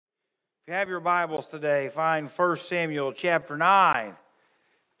If you have your Bibles today, find 1 Samuel chapter 9.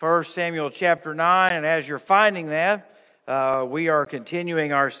 1 Samuel chapter 9, and as you're finding that, we are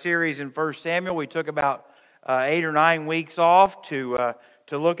continuing our series in 1 Samuel. We took about 8 or 9 weeks off to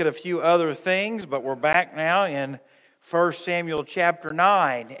look at a few other things, but we're back now in 1 Samuel chapter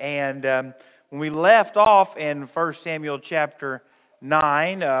 9. And when we left off in 1 Samuel chapter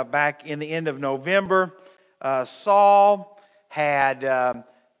 9, back in the end of November, Saul had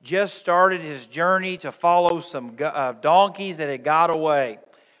just started his journey to follow some donkeys that had got away.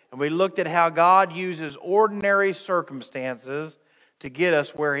 And we looked at how God uses ordinary circumstances to get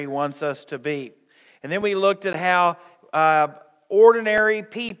us where He wants us to be. And then we looked at how ordinary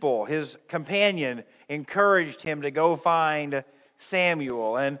people, his companion, encouraged him to go find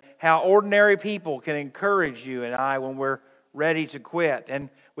Samuel, and how ordinary people can encourage you and I when we're ready to quit.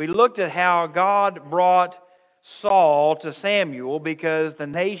 And we looked at how God brought Saul to Samuel because the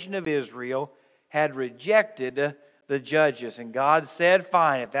nation of Israel had rejected the judges. And God said,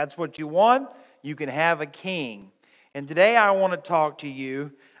 fine, if that's what you want, you can have a king. And today I want to talk to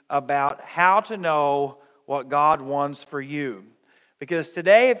you about how to know what God wants for you. Because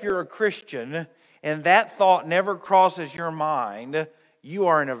today, if you're a Christian and that thought never crosses your mind, you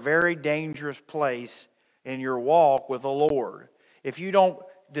are in a very dangerous place in your walk with the Lord. If you don't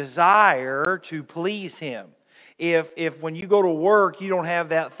desire to please Him, if when you go to work, you don't have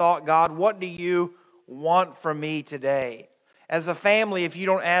that thought, God, what do you want from me today? As a family, if you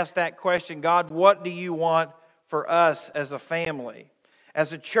don't ask that question, God, what do you want for us as a family?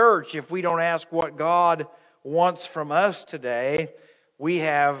 As a church, if we don't ask what God wants from us today, we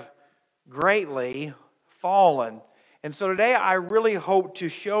have greatly fallen. And so today I really hope to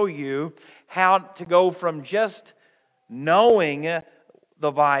show you how to go from just knowing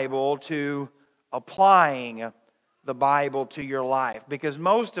the Bible to applying the Bible to your life. Because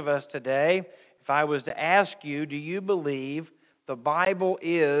most of us today, if I was to ask you, do you believe the Bible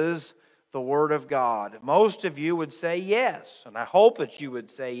is the Word of God? Most of you would say yes, and I hope that you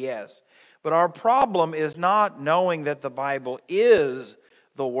would say yes. But our problem is not knowing that the Bible is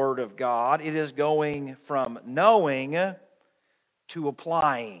the Word of God. It is going from knowing to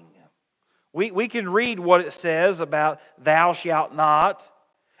applying. We can read what it says about thou shalt not,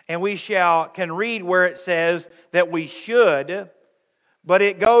 and we can read where it says that we should, but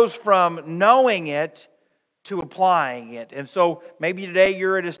it goes from knowing it to applying it. And so maybe today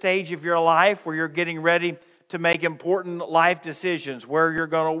you're at a stage of your life where you're getting ready to make important life decisions, where you're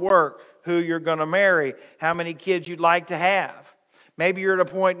going to work, who you're going to marry, how many kids you'd like to have. Maybe you're at a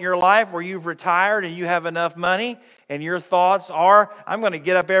point in your life where you've retired and you have enough money and your thoughts are, I'm going to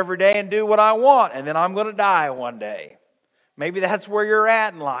get up every day and do what I want and then I'm going to die one day. Maybe that's where you're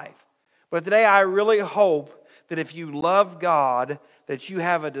at in life. But today I really hope that if you love God, that you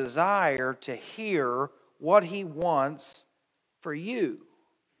have a desire to hear what He wants for you.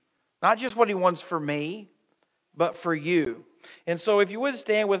 Not just what He wants for me, but for you. And so if you would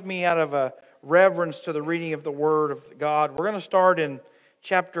stand with me out of a reverence to the reading of the Word of God, we're going to start in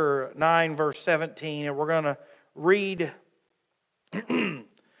chapter 9, verse 17, and we're going to read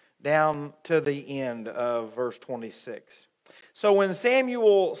down to the end of verse 26. So when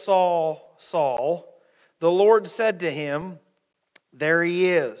Samuel saw Saul, the Lord said to him, there he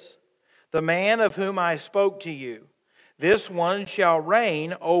is, the man of whom I spoke to you. This one shall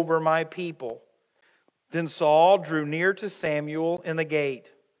reign over my people. Then Saul drew near to Samuel in the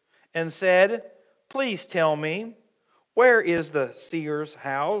gate and said, please tell me, where is the seer's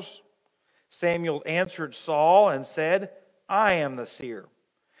house? Samuel answered Saul and said, I am the seer.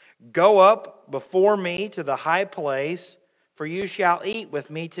 Go up before me to the high place, for you shall eat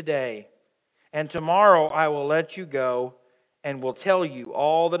with me today. And tomorrow I will let you go and will tell you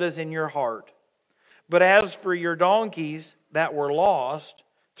all that is in your heart. But as for your donkeys that were lost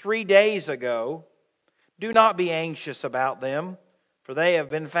 3 days ago, do not be anxious about them, for they have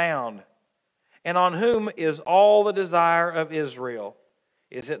been found. And on whom is all the desire of Israel?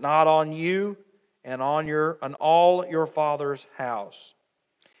 Is it not on you and on all your father's house?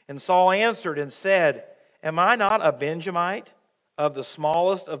 And Saul answered and said, am I not a Benjamite of the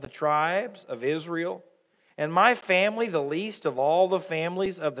smallest of the tribes of Israel? And my family the least of all the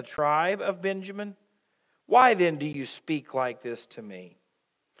families of the tribe of Benjamin? Why then do you speak like this to me?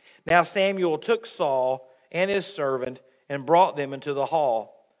 Now Samuel took Saul and his servant and brought them into the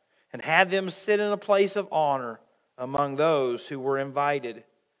hall and had them sit in a place of honor among those who were invited.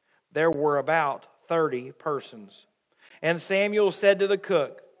 There were about 30 persons. And Samuel said to the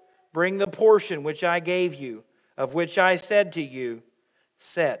cook, bring the portion which I gave you, of which I said to you,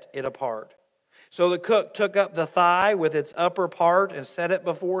 set it apart. So the cook took up the thigh with its upper part and set it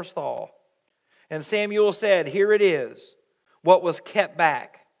before Saul. And Samuel said, "Here it is, what was kept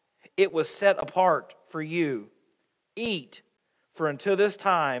back. It was set apart for you. Eat, for until this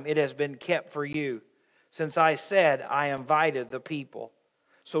time it has been kept for you, since I said I invited the people."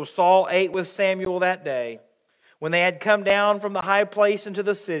 So Saul ate with Samuel that day. When they had come down from the high place into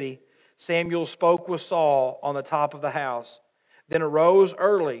the city, Samuel spoke with Saul on the top of the house. Then arose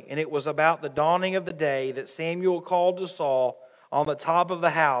early, and it was about the dawning of the day that Samuel called to Saul on the top of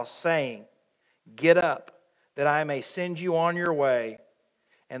the house, saying, "Get up, that I may send you on your way."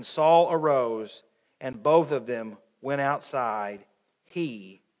 And Saul arose, and both of them went outside,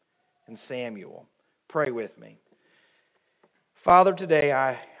 he and Samuel. Pray with me. Father, today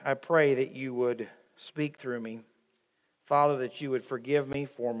I pray that you would speak through me. Father, that you would forgive me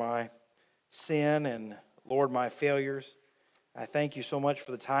for my sin and, Lord, my failures. I thank you so much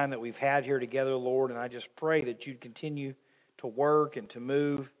for the time that we've had here together, Lord, and I just pray that you'd continue to work and to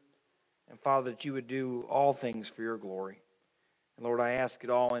move. And Father, that you would do all things for your glory. And Lord, I ask it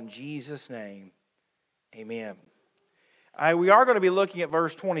all in Jesus' name. Amen. We are going to be looking at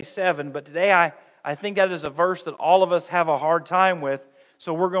verse 27, but today I think that is a verse that all of us have a hard time with,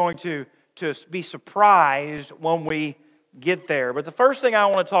 so we're going to be surprised when we get there. But the first thing I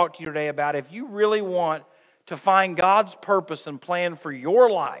want to talk to you today about, if you really want to find God's purpose and plan for your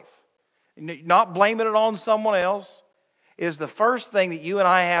life, not blaming it on someone else, is the first thing that you and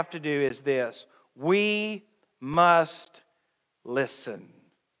I have to do is this: we must listen.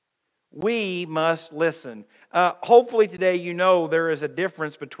 We must listen. Hopefully today you know there is a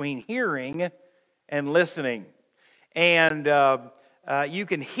difference between hearing and listening. And you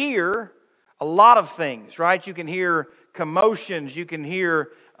can hear a lot of things, right? You can hear commotions, you can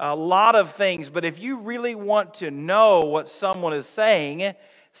hear a lot of things, but if you really want to know what someone is saying,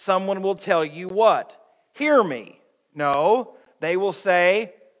 someone will tell you what? Hear me. No, they will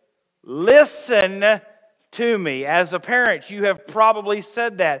say, listen to me. As a parent, you have probably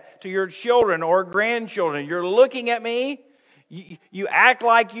said that to your children or grandchildren. You're looking at me, you act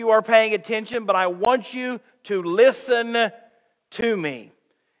like you are paying attention, but I want you to listen to me.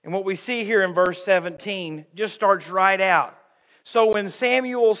 And what we see here in verse 17 just starts right out. So when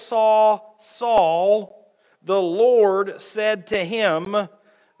Samuel saw Saul, the Lord said to him,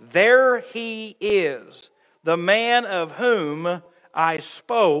 "There he is, the man of whom I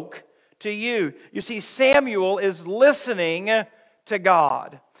spoke to you." You see, Samuel is listening to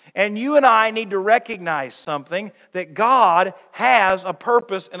God. And you and I need to recognize something, that God has a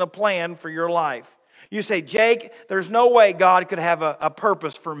purpose and a plan for your life. You say, "Jake, there's no way God could have a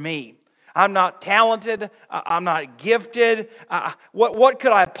purpose for me. I'm not talented. I'm not gifted. What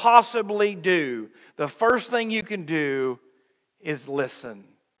could I possibly do?" The first thing you can do is listen.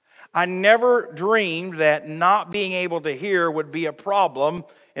 I never dreamed that not being able to hear would be a problem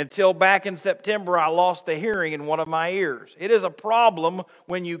until back in September I lost the hearing in one of my ears. It is a problem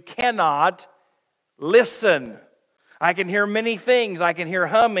when you cannot listen. I can hear many things. I can hear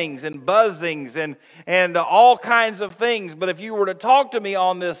hummings and buzzings and all kinds of things. But if you were to talk to me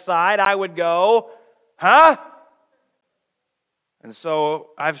on this side, I would go, "Huh?" And so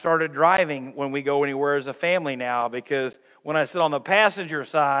I've started driving when we go anywhere as a family now, because when I sit on the passenger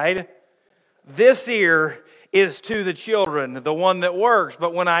side, this ear is to the children, the one that works.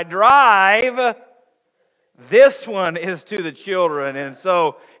 But when I drive, this one is to the children. And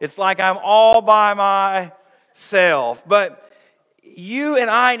so it's like I'm all by myself. But you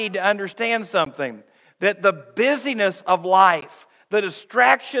and I need to understand something, that the busyness of life, the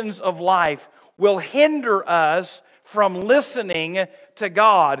distractions of life will hinder us from listening to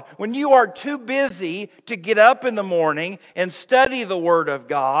God. When you are too busy to get up in the morning and study the Word of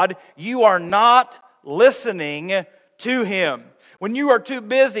God, you are not listening to Him. When you are too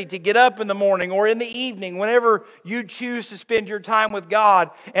busy to get up in the morning or in the evening, whenever you choose to spend your time with God,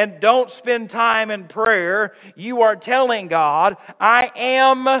 and don't spend time in prayer, you are telling God, "I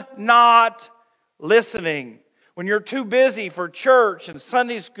am not listening." When you're too busy for church and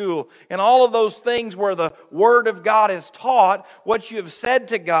Sunday school and all of those things where the Word of God is taught, what you have said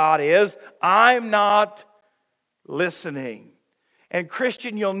to God is, "I'm not listening." And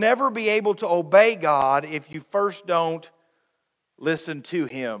Christian, you'll never be able to obey God if you first don't listen to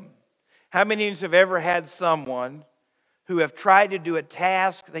Him. How many of you have ever had someone who have tried to do a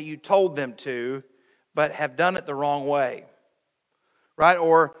task that you told them to, but have done it the wrong way? Right?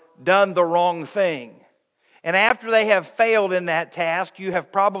 Or done the wrong thing. And after they have failed in that task, you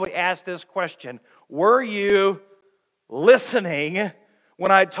have probably asked this question: were you listening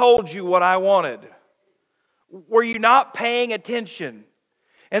when I told you what I wanted? Were you not paying attention?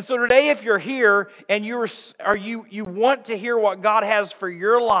 And so today, if you're here and you want to hear what God has for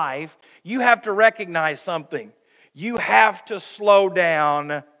your life, you have to recognize something. You have to slow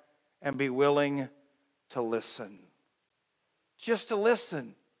down and be willing to listen. Just to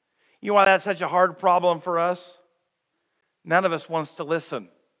listen. You know why that's such a hard problem for us? None of us wants to listen.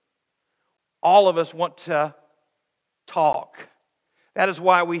 All of us want to talk. That is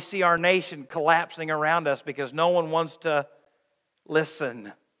why we see our nation collapsing around us, because no one wants to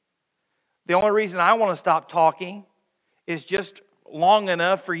listen. The only reason I want to stop talking is just long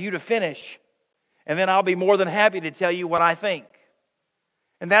enough for you to finish. And then I'll be more than happy to tell you what I think.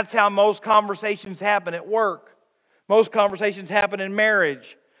 And that's how most conversations happen at work. Most conversations happen in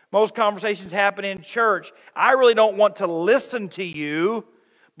marriage. Most conversations happen in church. I really don't want to listen to you,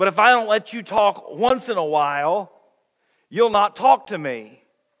 but if I don't let you talk once in a while, you'll not talk to me.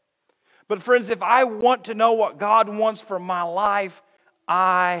 But friends, if I want to know what God wants for my life,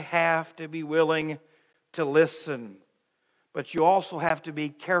 I have to be willing to listen. But you also have to be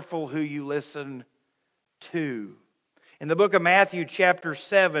careful who you listen to. In the book of Matthew chapter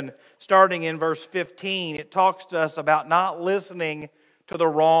 7, starting in verse 15, it talks to us about not listening to the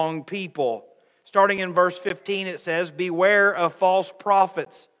wrong people. Starting in verse 15, it says, "Beware of false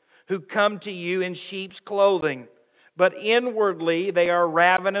prophets who come to you in sheep's clothing, but inwardly they are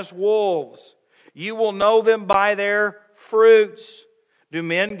ravenous wolves. You will know them by their fruits. Do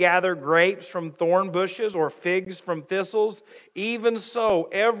men gather grapes from thorn bushes or figs from thistles? Even so,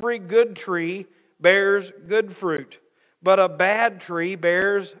 every good tree bears good fruit, but a bad tree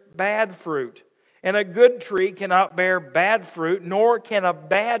bears bad fruit. And a good tree cannot bear bad fruit, nor can a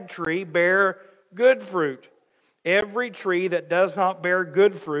bad tree bear good fruit. Every tree that does not bear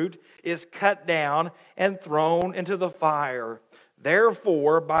good fruit is cut down and thrown into the fire.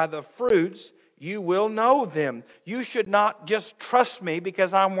 Therefore, by the fruits you will know them." You should not just trust me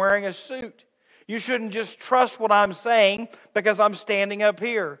because I'm wearing a suit. You shouldn't just trust what I'm saying because I'm standing up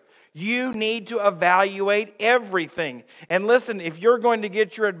here. You need to evaluate everything. And listen, if you're going to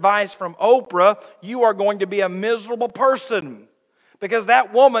get your advice from Oprah, you are going to be a miserable person, because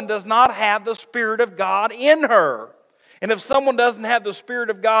that woman does not have the Spirit of God in her. And if someone doesn't have the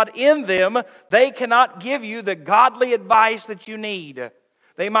Spirit of God in them, they cannot give you the godly advice that you need.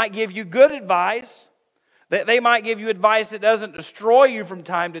 They might give you good advice. They might give you advice that doesn't destroy you from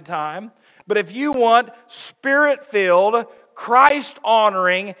time to time. But if you want Spirit-filled,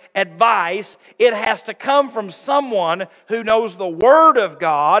 Christ-honoring advice, it has to come from someone who knows the Word of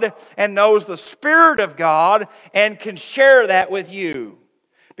God and knows the Spirit of God and can share that with you.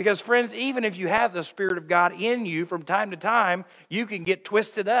 Because friends, even if you have the Spirit of God in you, from time to time, you can get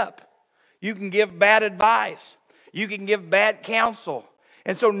twisted up. You can give bad advice. You can give bad counsel.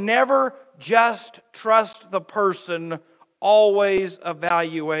 And so never just trust the person, always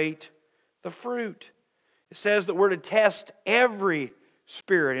evaluate the fruit. It says that we're to test every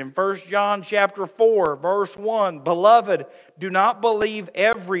spirit. In 1 John chapter 4, verse 1, "Beloved, do not believe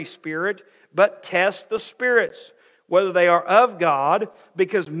every spirit, but test the spirits, whether they are of God,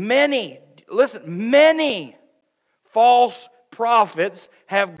 because many false prophets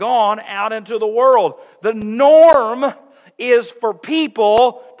have gone out into the world." The norm is for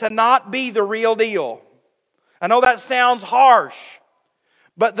people to not be the real deal. I know that sounds harsh,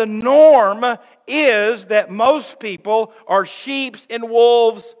 but the norm is that most people are sheep's in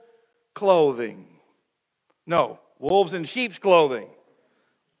wolves' clothing. No, wolves in sheep's clothing.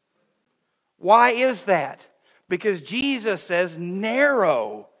 Why is that? Because Jesus says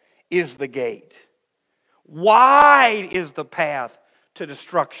narrow is the gate. Wide is the path to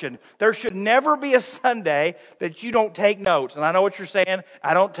destruction. There should never be a Sunday that you don't take notes. And I know what you're saying.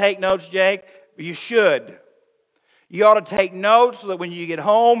 I don't take notes, Jake. But you should. You ought to take notes so that when you get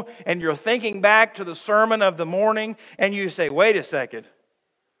home and you're thinking back to the sermon of the morning and you say, wait a second,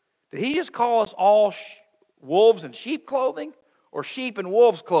 did he just call us all wolves in sheep clothing or sheep in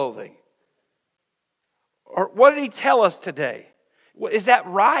wolves clothing? Or what did he tell us today? Is that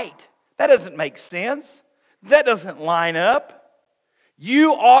right? That doesn't make sense. That doesn't line up.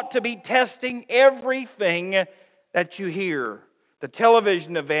 You ought to be testing everything that you hear. The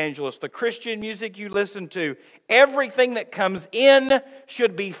television evangelist, the Christian music you listen to, everything that comes in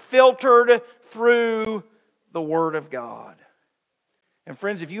should be filtered through the Word of God. And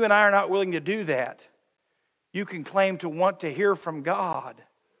friends, if you and I are not willing to do that, you can claim to want to hear from God,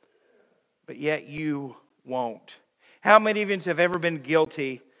 but yet you won't. How many of you have ever been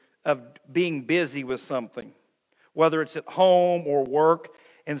guilty of being busy with something, whether it's at home or work,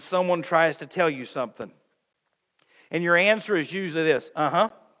 and someone tries to tell you something? And your answer is usually this,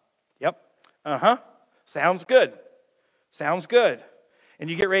 yep, sounds good, sounds good. And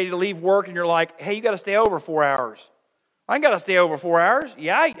you get ready to leave work and you're like, hey, you got to stay over 4 hours. I ain't got to stay over 4 hours.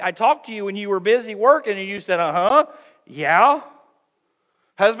 Yeah, I talked to you when you were busy working and you said, yeah.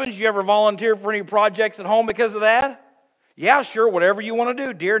 Husbands, you ever volunteer for any projects at home because of that? Yeah, sure, whatever you want to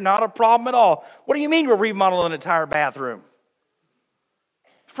do, dear, not a problem at all. What do you mean we're remodeling an entire bathroom?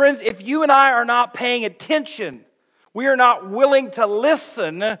 Friends, if you and I are not paying attention, we are not willing to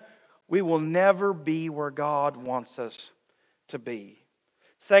listen, we will never be where God wants us to be.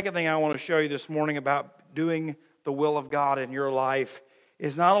 Second thing I want to show you this morning about doing the will of God in your life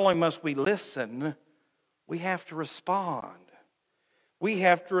is not only must we listen, we have to respond. We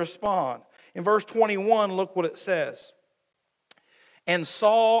have to respond. In verse 21, look what it says. And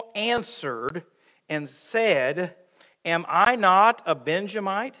Saul answered and said, am I not a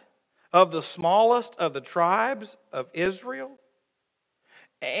Benjamite of the smallest of the tribes of Israel?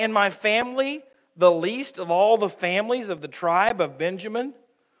 And my family, the least of all the families of the tribe of Benjamin?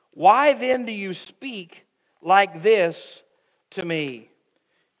 Why then do you speak like this to me?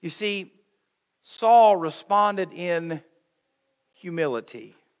 You see, Saul responded in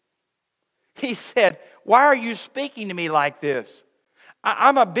humility. He said, why are you speaking to me like this?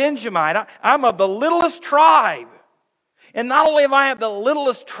 I'm a Benjamite. I'm of the littlest tribe. And not only am I of the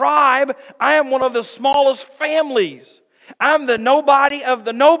littlest tribe, I am one of the smallest families. I'm the nobody of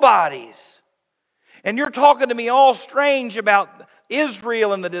the nobodies. And you're talking to me all strange about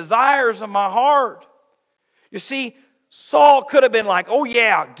Israel and the desires of my heart. You see, Saul could have been like, oh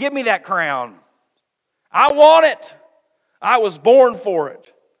yeah, give me that crown. I want it. I was born for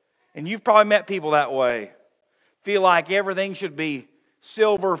it. And you've probably met people that way. Feel like everything should be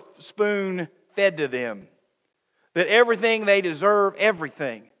silver spoon fed to them. That everything they deserve,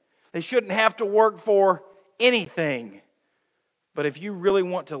 everything. They shouldn't have to work for anything. But if you really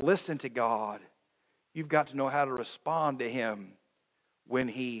want to listen to God, you've got to know how to respond to Him when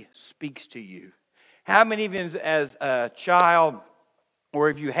He speaks to you. How many of you as a child, or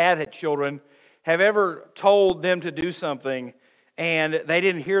if you had children, have ever told them to do something and they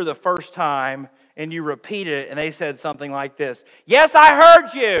didn't hear the first time and you repeated it and they said something like this, yes, I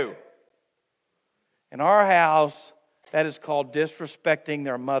heard you. In our house, that is called disrespecting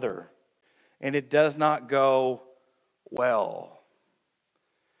their mother. And it does not go well.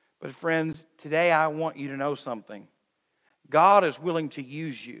 But friends, today I want you to know something. God is willing to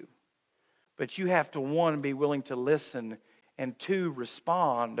use you. But you have to, one, be willing to listen, and two,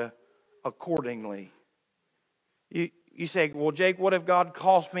 respond accordingly. You say, well, Jake, what if God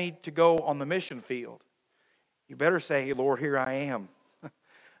calls me to go on the mission field? You better say, hey, Lord, here I am.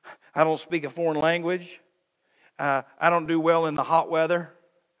 I don't speak a foreign language. I don't do well in the hot weather.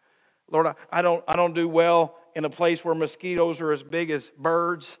 Lord, I don't do well in a place where mosquitoes are as big as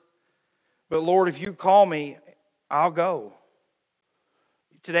birds. But Lord, if you call me, I'll go.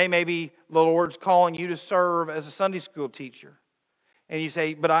 Today maybe the Lord's calling you to serve as a Sunday school teacher. And you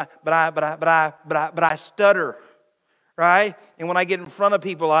say, but I stutter. Right? And when I get in front of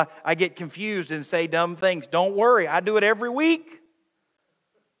people, I get confused and say dumb things. Don't worry, I do it every week.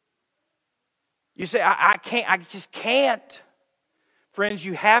 You say, I can't, I just can't. Friends,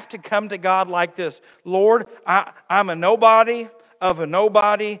 you have to come to God like this. Lord, I'm a nobody of a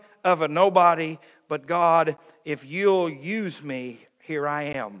nobody of a nobody, but God, if you'll use me, here I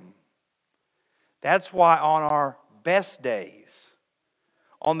am. That's why on our best days,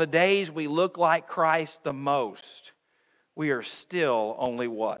 on the days we look like Christ the most, we are still only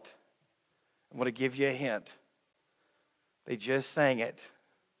what? I'm going to give you a hint. They just sang it.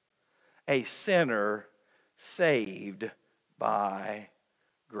 A sinner saved by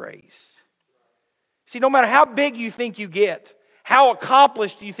grace. See, no matter how big you think you get, how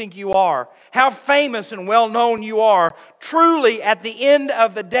accomplished you think you are, how famous and well known you are, truly at the end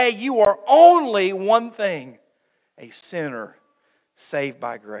of the day, you are only one thing: a sinner saved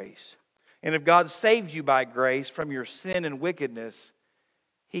by grace. And if God saved you by grace from your sin and wickedness,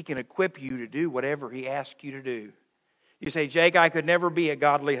 He can equip you to do whatever He asks you to do. You say, Jake, I could never be a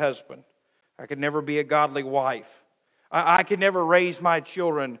godly husband. I could never be a godly wife. I could never raise my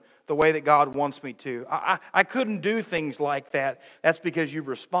children the way that God wants me to. I couldn't do things like that. That's because you've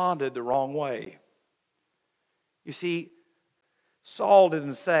responded the wrong way. You see, Saul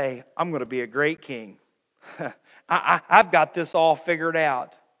didn't say, I'm going to be a great king. I've got this all figured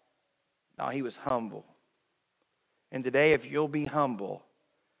out. No, he was humble. And today, if you'll be humble,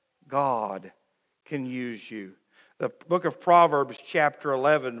 God can use you. The book of Proverbs, chapter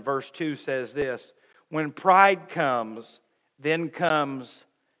 11, verse 2 says this: when pride comes, then comes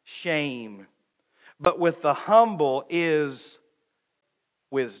shame. But with the humble is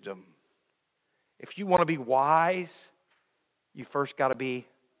wisdom. If you want to be wise, you first got to be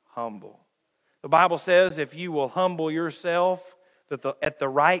humble. The Bible says if you will humble yourself, that at the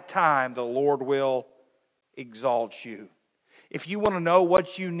right time the Lord will exalt you. If you want to know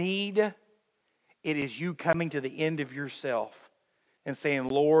what you need, it is you coming to the end of yourself and saying,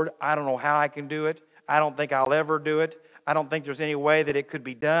 Lord, I don't know how I can do it. I don't think I'll ever do it. I don't think there's any way that it could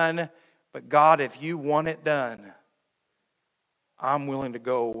be done. But God, if you want it done, I'm willing to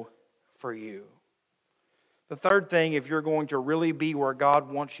go for you. The third thing, if you're going to really be where God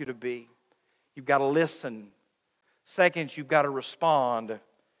wants you to be, you've got to listen. Second, you've got to respond.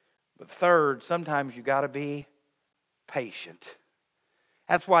 But third, sometimes you've got to be patient.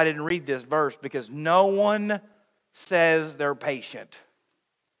 That's why I didn't read this verse, because no one says they're patient.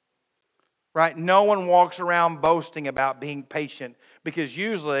 Right? No one walks around boasting about being patient, because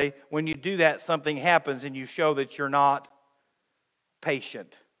usually when you do that, something happens and you show that you're not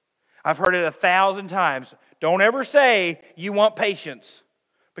patient. I've heard it 1,000 times. Don't ever say you want patience,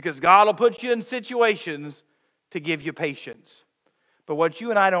 because God will put you in situations to give you patience. But what you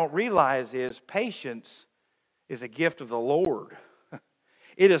and I don't realize is patience is a gift of the Lord.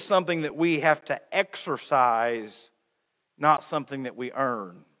 It is something that we have to exercise, not something that we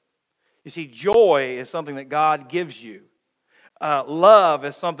earn. You see, joy is something that God gives you. Love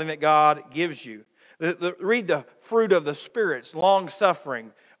is something that God gives you. Read the fruit of the Spirit,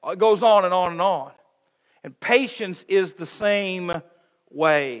 long-suffering. It goes on and on and on. And patience is the same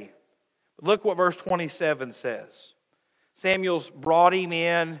way. Look what verse 27 says. Samuel's brought him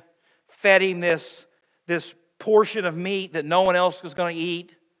in, fed him this portion of meat that no one else was going to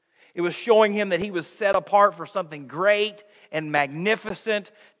eat. It was showing him that he was set apart for something great and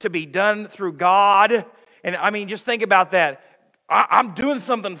magnificent to be done through God. And I mean, just think about that. I'm doing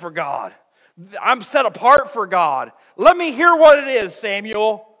something for God. I'm set apart for God. Let me hear what it is,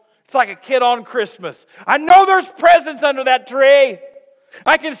 Samuel. It's like a kid on Christmas. I know there's presents under that tree.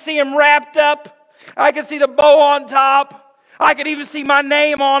 I can see them wrapped up. I can see the bow on top. I can even see my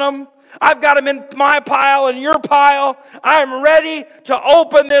name on them. I've got them in my pile and your pile. I'm ready to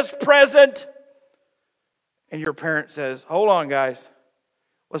open this present. And your parent says, hold on, guys.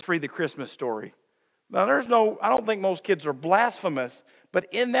 Let's read the Christmas story. Now, I don't think most kids are blasphemous, but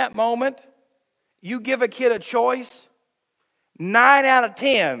in that moment, you give a kid a choice, 9 out of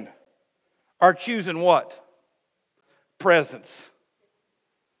 10 are choosing what? Presents.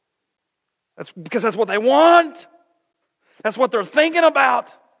 That's because that's what they want. That's what they're thinking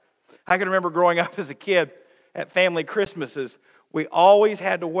about. I can remember growing up as a kid at family Christmases, we always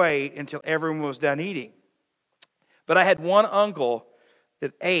had to wait until everyone was done eating. But I had one uncle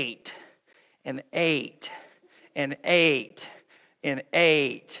that ate and ate and ate and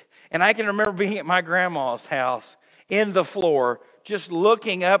ate. And I can remember being at my grandma's house in the floor, just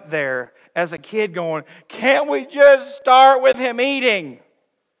looking up there as a kid going, can't we just start with him eating?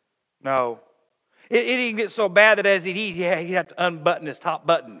 No. It didn't get so bad that as he'd eat, he'd have to unbutton his top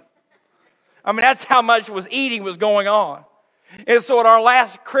button. I mean, that's how much eating was going on. And so at our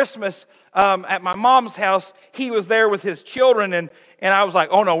last Christmas at my mom's house, he was there with his children, and I was like,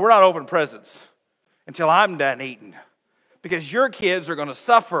 oh no, we're not opening presents until I'm done eating. Because your kids are going to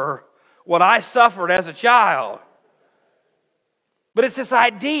suffer what I suffered as a child. But it's this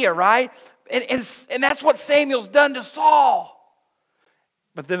idea, right? And that's what Samuel's done to Saul.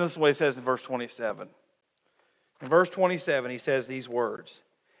 But then this is what he says in verse 27. In verse 27, he says these words.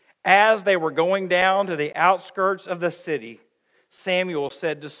 As they were going down to the outskirts of the city, Samuel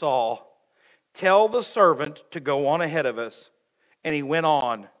said to Saul, tell the servant to go on ahead of us. And he went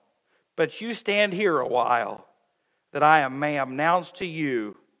on, but you stand here a while, that I may announce to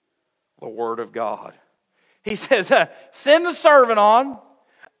you the word of God. He says, send the servant on.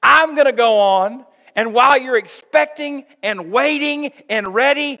 I'm going to go on. And while you're expecting and waiting and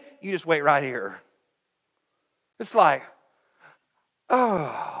ready, you just wait right here. It's like,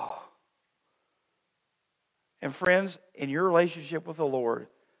 oh. And friends, in your relationship with the Lord,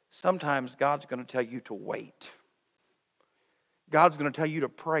 sometimes God's going to tell you to wait. God's going to tell you to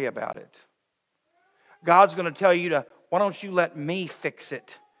pray about it. God's going to tell you to, why don't you let me fix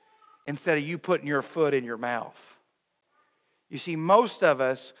it instead of you putting your foot in your mouth? You see, most of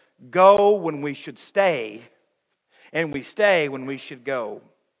us go when we should stay, and we stay when we should go.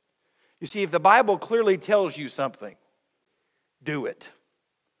 You see, if the Bible clearly tells you something, do it.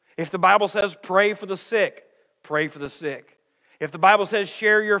 If the Bible says pray for the sick, pray for the sick. If the Bible says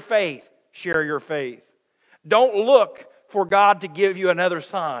share your faith, share your faith. Don't look for God to give you another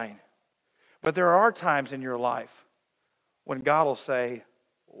sign. But there are times in your life when God will say,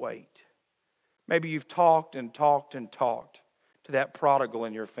 wait. Maybe you've talked and talked and talked to that prodigal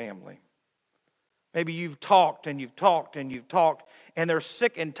in your family. Maybe you've talked and you've talked and you've talked, and they're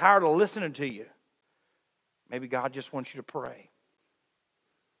sick and tired of listening to you. Maybe God just wants you to pray.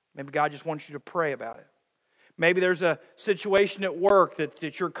 Maybe God just wants you to pray about it. Maybe there's a situation at work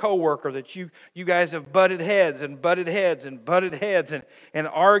that your coworker, that you guys have butted heads and butted heads and butted heads and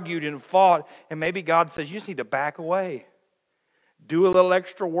argued and fought. And maybe God says, you just need to back away. Do a little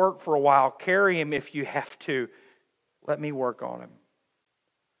extra work for a while. Carry him if you have to. Let me work on him.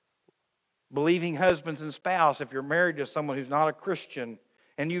 Believing husbands and spouse, if you're married to someone who's not a Christian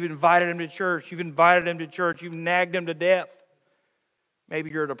and you've invited him to church, you've nagged him to death, maybe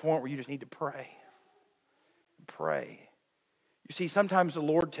you're at a point where you just need to pray. Pray. You see, sometimes the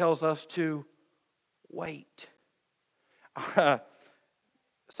Lord tells us to wait.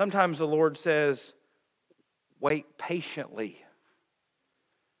 Sometimes the Lord says, wait patiently.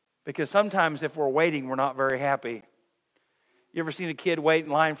 Because sometimes if we're waiting, we're not very happy. You ever seen a kid wait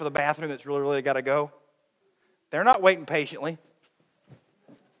in line for the bathroom that's really got to go? They're not waiting patiently.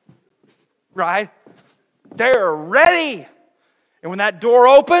 Right? They're ready. And when that door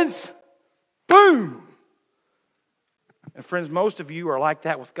opens, boom! And friends, most of you are like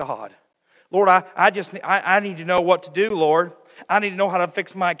that with God. Lord, I need to know what to do, Lord. I need to know how to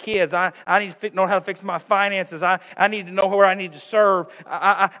fix my kids. I need to know how to fix my finances. I need to know where I need to serve.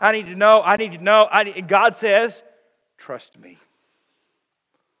 I need to know. And God says, trust me.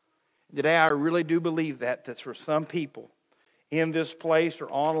 Today, I really do believe that for some people in this place or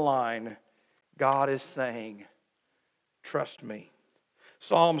online, God is saying, trust me.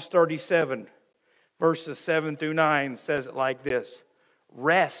 Psalms 37, verses 7 through 9 says it like this: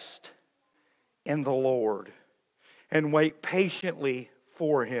 rest in the Lord and wait patiently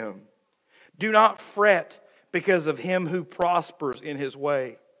for him. Do not fret because of him who prospers in his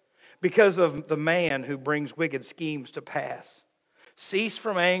way, because of the man who brings wicked schemes to pass. Cease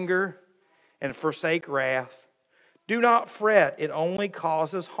from anger and forsake wrath. Do not fret, it only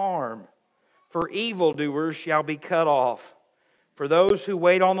causes harm. For evildoers shall be cut off. For those who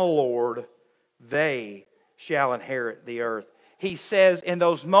wait on the Lord, they shall inherit the earth. He says in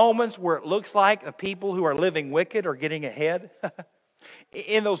those moments where it looks like the people who are living wicked are getting ahead,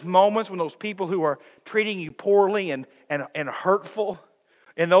 in those moments when those people who are treating you poorly and hurtful,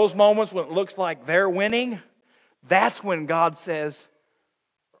 in those moments when it looks like they're winning, that's when God says,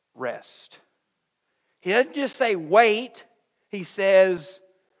 rest. He doesn't just say wait, he says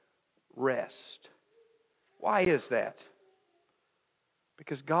rest. Why is that?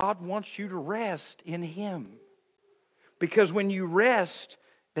 Because God wants you to rest in him. Because when you rest,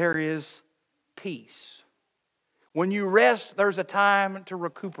 there is peace. When you rest, there's a time to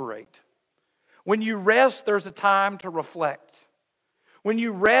recuperate. When you rest, there's a time to reflect. When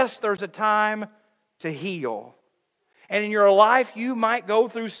you rest, there's a time to heal. And in your life, you might go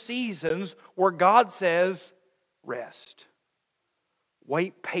through seasons where God says, rest.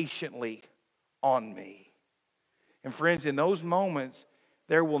 Wait patiently on me. And friends, in those moments,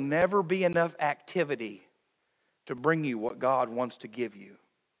 there will never be enough activity to bring you what God wants to give you.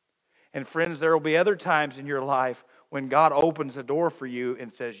 And friends, there will be other times in your life when God opens a door for you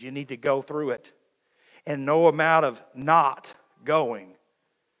and says, you need to go through it. And no amount of not going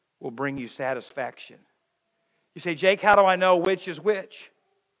will bring you satisfaction. You say, Jake, how do I know which is which?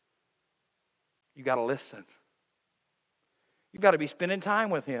 You got to listen. You've got to be spending time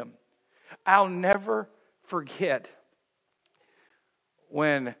with him. I'll never forget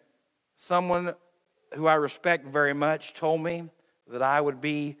when someone who I respect very much told me that I would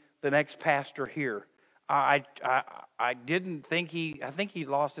be the next pastor here. I didn't think I think he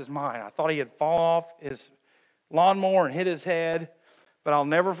lost his mind. I thought he had fallen off his lawnmower and hit his head. But I'll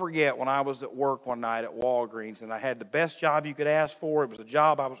never forget when I was at work one night at Walgreens and I had the best job you could ask for. It was a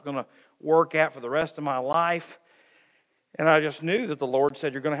job I was going to work at for the rest of my life. And I just knew that the Lord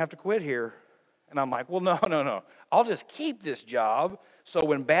said, you're going to have to quit here. And I'm like, well, no. I'll just keep this job so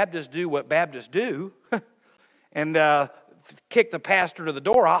when Baptists do what Baptists do and kick the pastor to the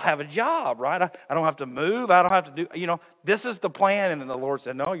door, I'll have a job, right? I don't have to move. I don't have to do, this is the plan. And then the Lord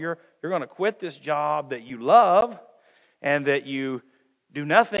said, no, you're going to quit this job that you love and that you do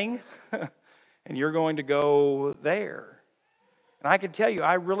nothing, and you're going to go there. And I can tell you,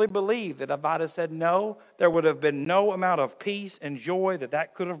 I really believe that if I'd have said no, there would have been no amount of peace and joy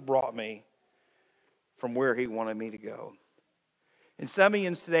that could have brought me from where he wanted me to go. And some of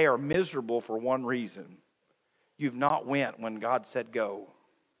you today are miserable for one reason. You've not went when God said go.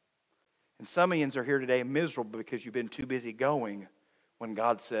 And some of you are here today miserable because you've been too busy going when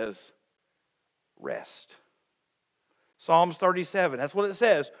God says rest. Psalms 37, that's what it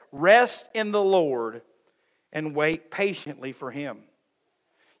says. Rest in the Lord and wait patiently for him.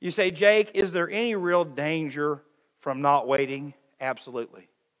 You say, Jake, is there any real danger from not waiting? Absolutely.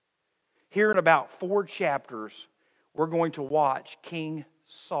 Here in about 4 chapters, we're going to watch King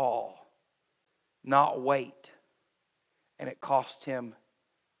Saul not wait. And it cost him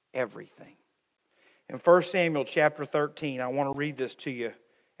everything. In 1 Samuel chapter 13, I want to read this to you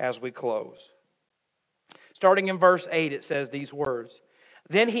as we close. Starting in verse 8, it says these words.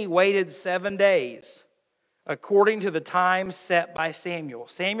 Then he waited 7 days, according to the time set by Samuel.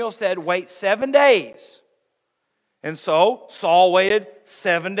 Samuel said, wait 7 days. And so Saul waited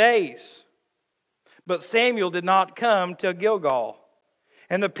 7 days. But Samuel did not come to Gilgal,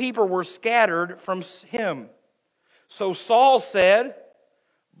 and the people were scattered from him. So Saul said,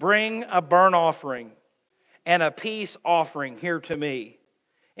 bring a burnt offering and a peace offering here to me.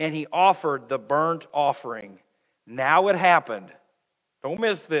 And he offered the burnt offering. Now it happened, don't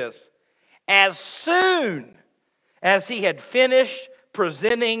miss this, as soon as he had finished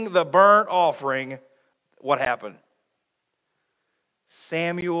presenting the burnt offering, what happened?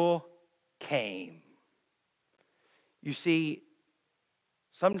 Samuel came. You see,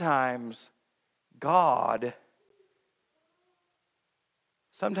 sometimes God,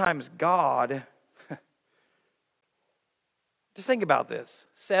 just think about this,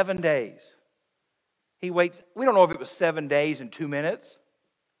 7 days. He waits. We don't know if it was 7 days and 2 minutes.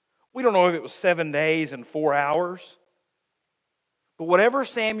 We don't know if it was 7 days and 4 hours. But whatever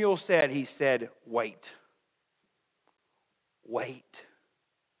Samuel said, he said, wait. Wait.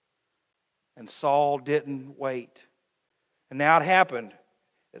 And Saul didn't wait. And now it happened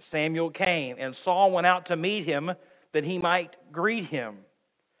that Samuel came, and Saul went out to meet him that he might greet him.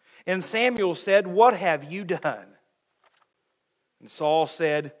 And Samuel said, what have you done? And Saul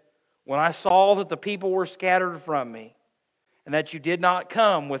said, when I saw that the people were scattered from me, and that you did not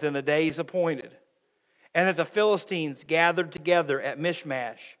come within the days appointed, and that the Philistines gathered together at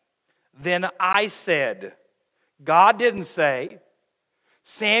Michmash, then I said, God didn't say,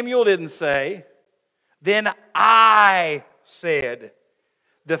 Samuel didn't say, then I said,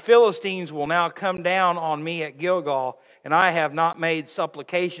 the Philistines will now come down on me at Gilgal, and I have not made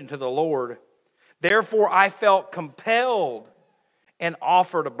supplication to the Lord. Therefore I felt compelled and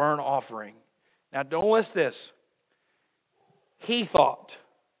offered a burnt offering. Now don't miss this. He thought,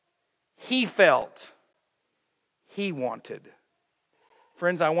 he felt, he wanted.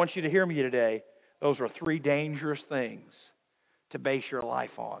 Friends, I want you to hear me today. Those are 3 dangerous things to base your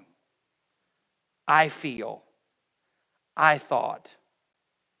life on. I feel, I thought,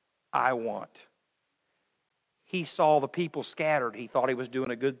 I want. He saw the people scattered. He thought he was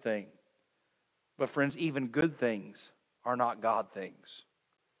doing a good thing. But friends, even good things are not God things.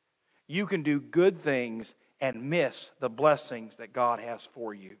 You can do good things and miss the blessings that God has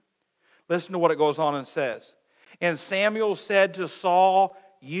for you. Listen to what it goes on and says. And Samuel said to Saul,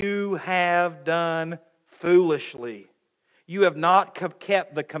 you have done foolishly. You have not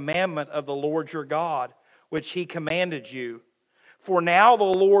kept the commandment of the Lord your God, which he commanded you. For now the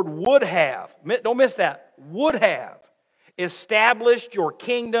Lord would have, don't miss that, would have established your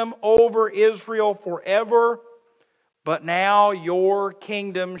kingdom over Israel forever, but now your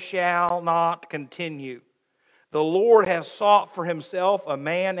kingdom shall not continue. The Lord has sought for himself a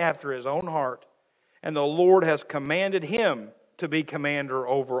man after his own heart, and the Lord has commanded him to be commander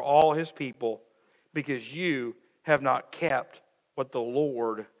over all his people, because you have not kept what the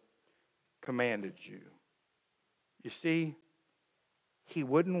Lord commanded you. You see, he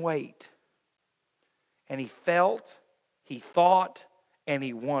wouldn't wait. And he felt, he thought, and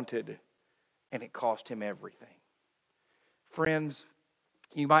he wanted, and it cost him everything. Friends,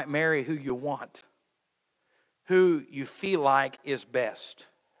 you might marry who you want, who you feel like is best,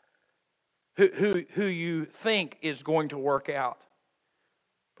 who you think is going to work out.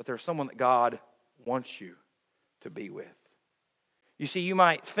 But there's someone that God wants you to be with. You see, you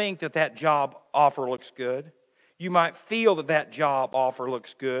might think that that job offer looks good. You might feel that that job offer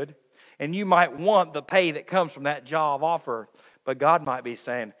looks good. And you might want the pay that comes from that job offer. But God might be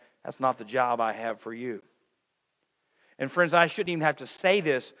saying, that's not the job I have for you. And friends, I shouldn't even have to say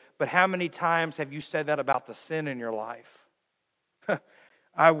this, but how many times have you said that about the sin in your life?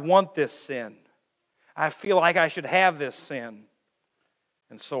 I want this sin. I feel like I should have this sin.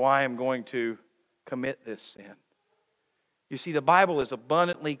 And so I am going to commit this sin. You see, the Bible is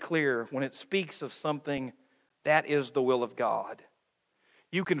abundantly clear when it speaks of something that is the will of God.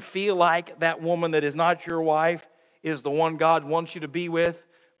 You can feel like that woman that is not your wife is the one God wants you to be with,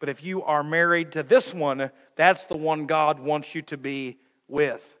 but if you are married to this one, that's the one God wants you to be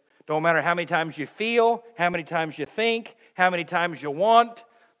with. Don't matter how many times you feel, how many times you think, how many times you want,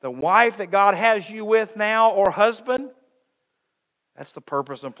 the wife that God has you with now or husband, That's the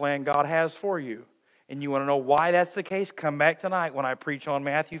purpose and plan God has for you. And you want to know why that's the case? Come back tonight when I preach on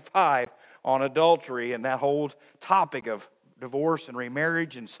Matthew 5 on adultery and that whole topic of divorce and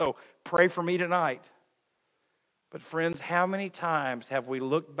remarriage. And so pray for me tonight. But friends, how many times have we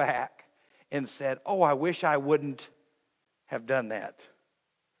looked back and said, oh, I wish I wouldn't have done that.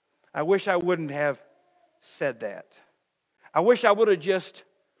 I wish I wouldn't have said that. I wish I would have just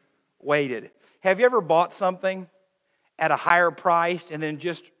waited. Have you ever bought something at a higher price and then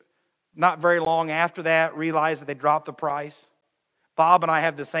just not very long after that realized that they dropped the price? Bob and I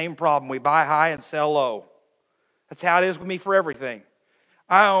have the same problem. We buy high and sell low. That's how it is with me for everything.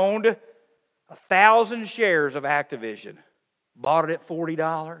 I owned 1,000 shares of Activision. Bought it at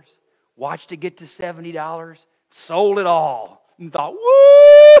 $40. Watched it get to $70. Sold it all. And thought, woo!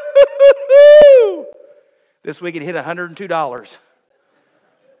 This week it hit $102.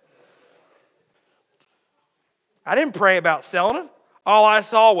 I didn't pray about selling it. All I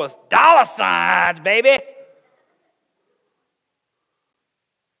saw was dollar signs, baby.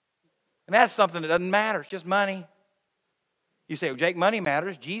 And that's something that doesn't matter. It's just money. You say, well, Jake, money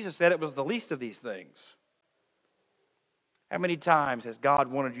matters. Jesus said it was the least of these things. How many times has God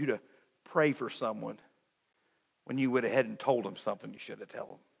wanted you to pray for someone when you went ahead and told them something you should have told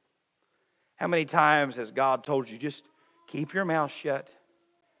them? How many times has God told you, just keep your mouth shut.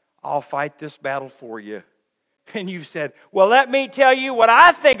 I'll fight this battle for you. And you've said, well, let me tell you what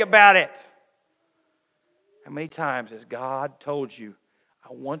I think about it. How many times has God told you,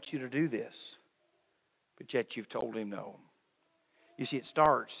 I want you to do this, but yet you've told him no? You see, it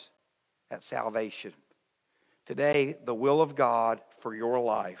starts at salvation. Today, the will of God for your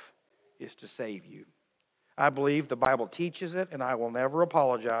life is to save you. I believe the Bible teaches it, and I will never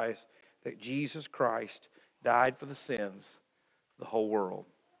apologize that Jesus Christ died for the sins of the whole world.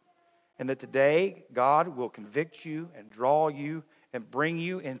 And that today, God will convict you and draw you and bring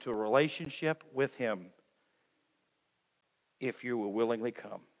you into a relationship with him if you will willingly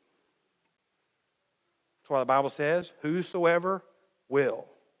come. That's why the Bible says, whosoever will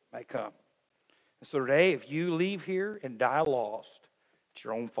may come. And so today, if you leave here and die lost, it's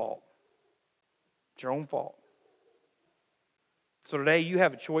your own fault. It's your own fault. So today, you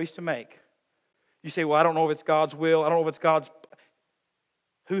have a choice to make. You say, well, I don't know if it's God's will. I don't know if it's God's...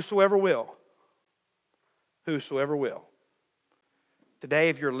 Whosoever will. Whosoever will. Today,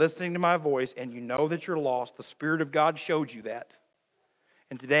 if you're listening to my voice and you know that you're lost, the Spirit of God showed you that.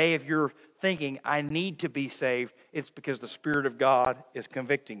 And today, if you're thinking, I need to be saved, it's because the Spirit of God is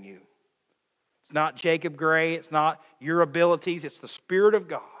convicting you. It's not Jacob Gray. It's not your abilities. It's the Spirit of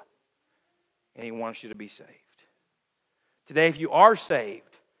God. And he wants you to be saved. Today, if you are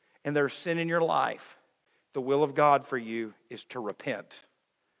saved and there's sin in your life, the will of God for you is to repent.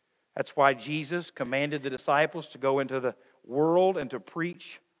 That's why Jesus commanded the disciples to go into the world and to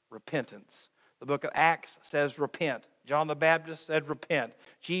preach repentance. The book of Acts says repent. John the Baptist said repent.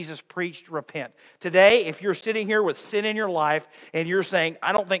 Jesus preached repent. Today, if you're sitting here with sin in your life and you're saying,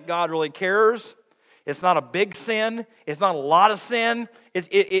 I don't think God really cares. It's not a big sin. It's not a lot of sin.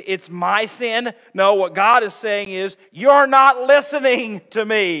 It's my sin. No, what God is saying is, you're not listening to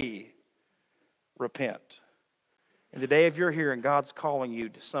me. Repent. And today, if you're here and God's calling you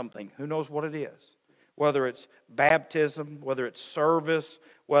to something, who knows what it is? Whether it's baptism, whether it's service,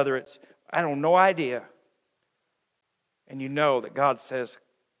 whether it's, I don't know, no idea. And you know that God says,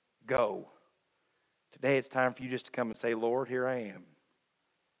 go. Today, it's time for you just to come and say, Lord, here I am.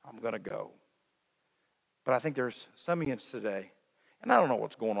 I'm going to go. But I think there's some of you today, and I don't know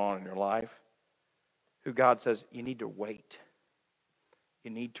what's going on in your life, who God says, you need to wait.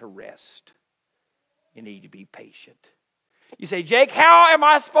 You need to rest. You need to be patient. You say, Jake, how am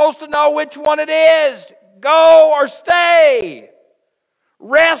I supposed to know which one it is? Go or stay?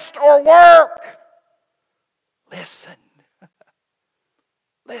 Rest or work? Listen.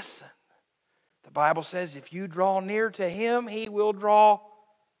 Listen. The Bible says if you draw near to him, he will draw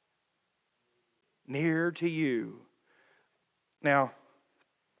near to you. Now,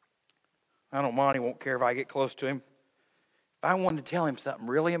 I know Monty won't care if I get close to him. If I wanted to tell him something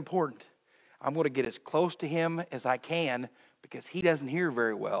really important, I'm going to get as close to him as I can because he doesn't hear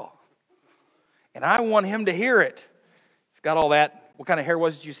very well. And I want him to hear it. He's got all that. What kind of hair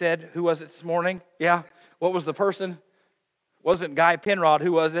was it you said? Who was it this morning? Yeah. What was the person? Wasn't Guy Penrod.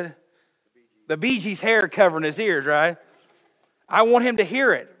 Who was it? The Bee Gees hair covering his ears, right? I want him to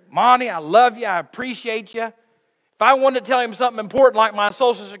hear it. Monty, I love you. I appreciate you. If I wanted to tell him something important like my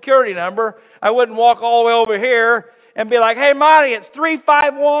Social Security number, I wouldn't walk all the way over here and be like, hey, Monty, it's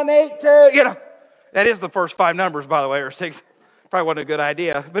 35182. You know, that is the first 5 numbers, by the way, or 6. Probably wasn't a good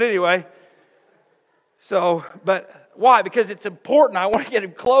idea. But anyway, So, but why? Because it's important. I want to get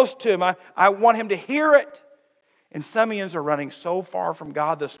him close to him. I want him to hear it. And some of you are running so far from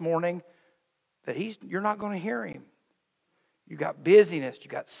God this morning that you're not going to hear him. You got busyness, you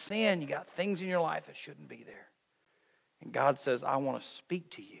got sin, you got things in your life that shouldn't be there. And God says, I want to speak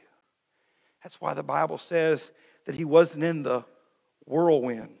to you. That's why the Bible says that he wasn't in the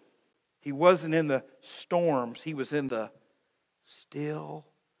whirlwind. He wasn't in the storms. He was in the still,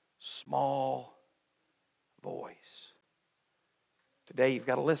 small voice. Today you've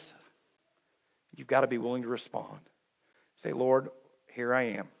got to listen. You've got to be willing to respond. Say, Lord, here I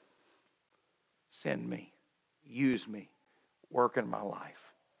am. Send me. Use me. Work in my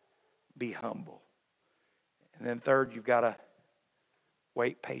life. Be humble. And then third, you've got to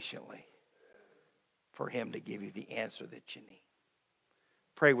wait patiently for him to give you the answer that you need.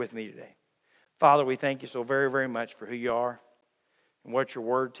 Pray with me today. Father, we thank you so very, very much for who you are and what your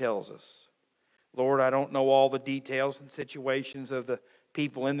word tells us. Lord, I don't know all the details and situations of the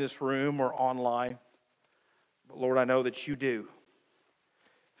people in this room or online, but Lord, I know that you do.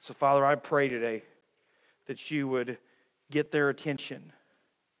 So Father, I pray today that you would get their attention.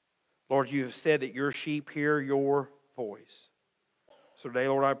 Lord, you have said that your sheep hear your voice. So today,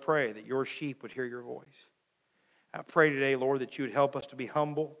 Lord, I pray that your sheep would hear your voice. I pray today, Lord, that you would help us to be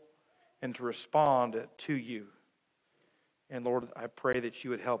humble and to respond to you. And Lord, I pray that you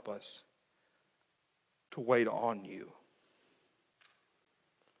would help us to wait on you.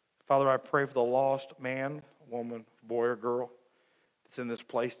 Father, I pray for the lost man, woman, boy, or girl that's in this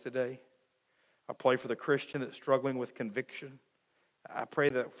place today. I pray for the Christian that's struggling with conviction. I pray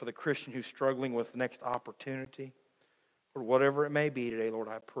that for the Christian who's struggling with the next opportunity, or whatever it may be today, Lord,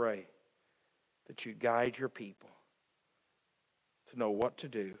 I pray that you guide your people to know what to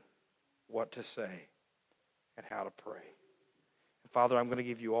do, what to say, and how to pray. And Father, I'm going to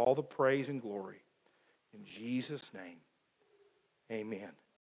give you all the praise and glory. In Jesus' name, amen.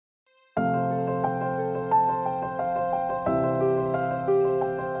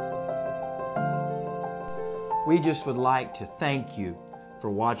 We just would like to thank you for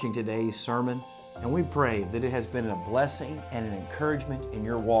watching today's sermon, and we pray that it has been a blessing and an encouragement in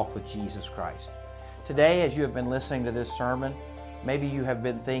your walk with Jesus Christ. Today, as you have been listening to this sermon, maybe you have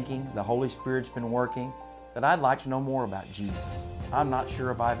been thinking the Holy Spirit's been working, that I'd like to know more about Jesus. I'm not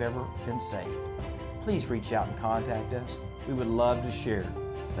sure if I've ever been saved. Please reach out and contact us. We would love to share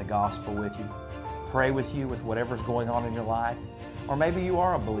the gospel with you, pray with you with whatever's going on in your life. Or maybe you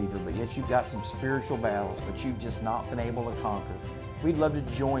are a believer, but yet you've got some spiritual battles that you've just not been able to conquer. We'd love to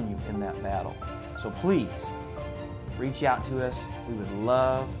join you in that battle. So please, reach out to us. We would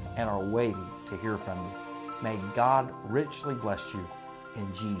love and are waiting to hear from you. May God richly bless you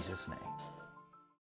in Jesus' name.